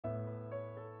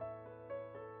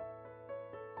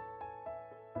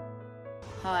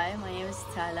Hi, my name is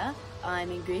Tala.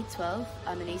 I'm in grade 12.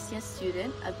 I'm an ACS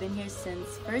student. I've been here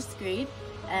since first grade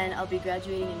and I'll be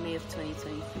graduating in May of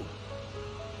 2023.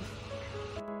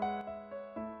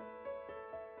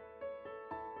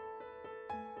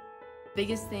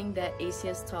 Biggest thing that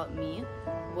ACS taught me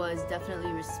was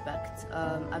definitely respect.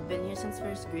 I've been here since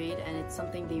first grade and it's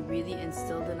something they really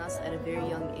instilled in us at a very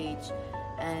young age,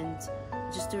 and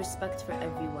just the respect for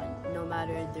everyone, no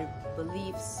matter their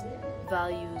beliefs,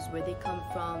 values, where they come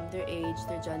from, their age,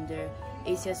 their gender.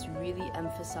 ACS really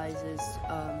emphasizes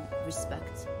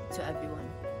respect to everyone.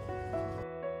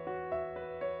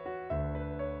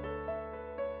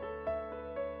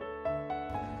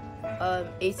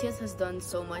 ACS has done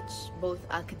so much, both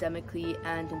academically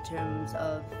and in terms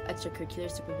of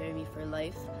extracurriculars, to prepare me for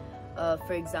life.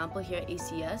 For example, here at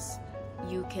ACS,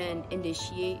 you can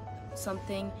initiate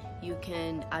something, you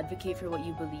can advocate for what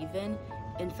you believe in.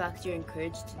 In fact, you're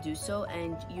encouraged to do so,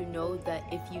 and you know that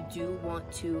if you do want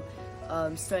to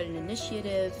start an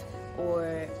initiative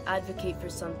or advocate for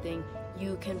something,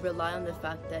 you can rely on the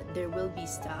fact that there will be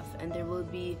staff and there will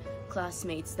be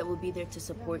classmates that will be there to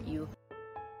support you.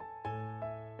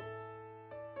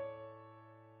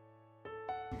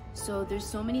 So there's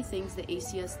so many things that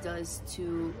ACS does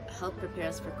to help prepare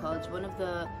us for college. One of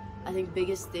the, I think,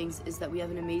 biggest things is that we have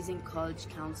an amazing college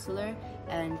counselor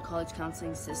and college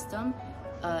counseling system.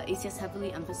 ACS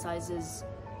heavily emphasizes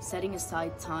setting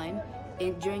aside time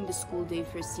during the school day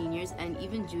for seniors and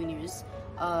even juniors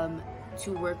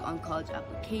to work on college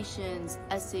applications,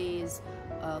 essays,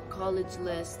 college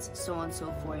lists, so on and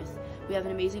so forth. We have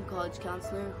an amazing college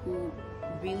counselor who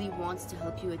really wants to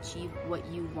help you achieve what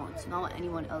you want, not what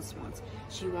anyone else wants.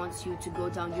 She wants you to go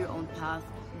down your own path,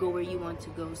 go where you want to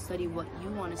go, study what you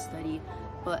want to study,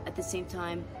 but at the same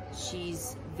time,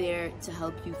 she's there to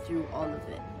help you through all of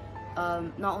it.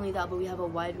 Not only that, but we have a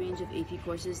wide range of AP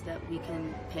courses that we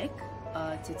can pick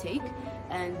to take,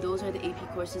 and those are the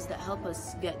AP courses that help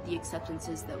us get the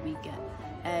acceptances that we get,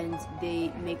 and they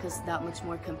make us that much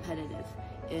more competitive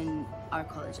in our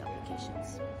college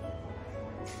applications.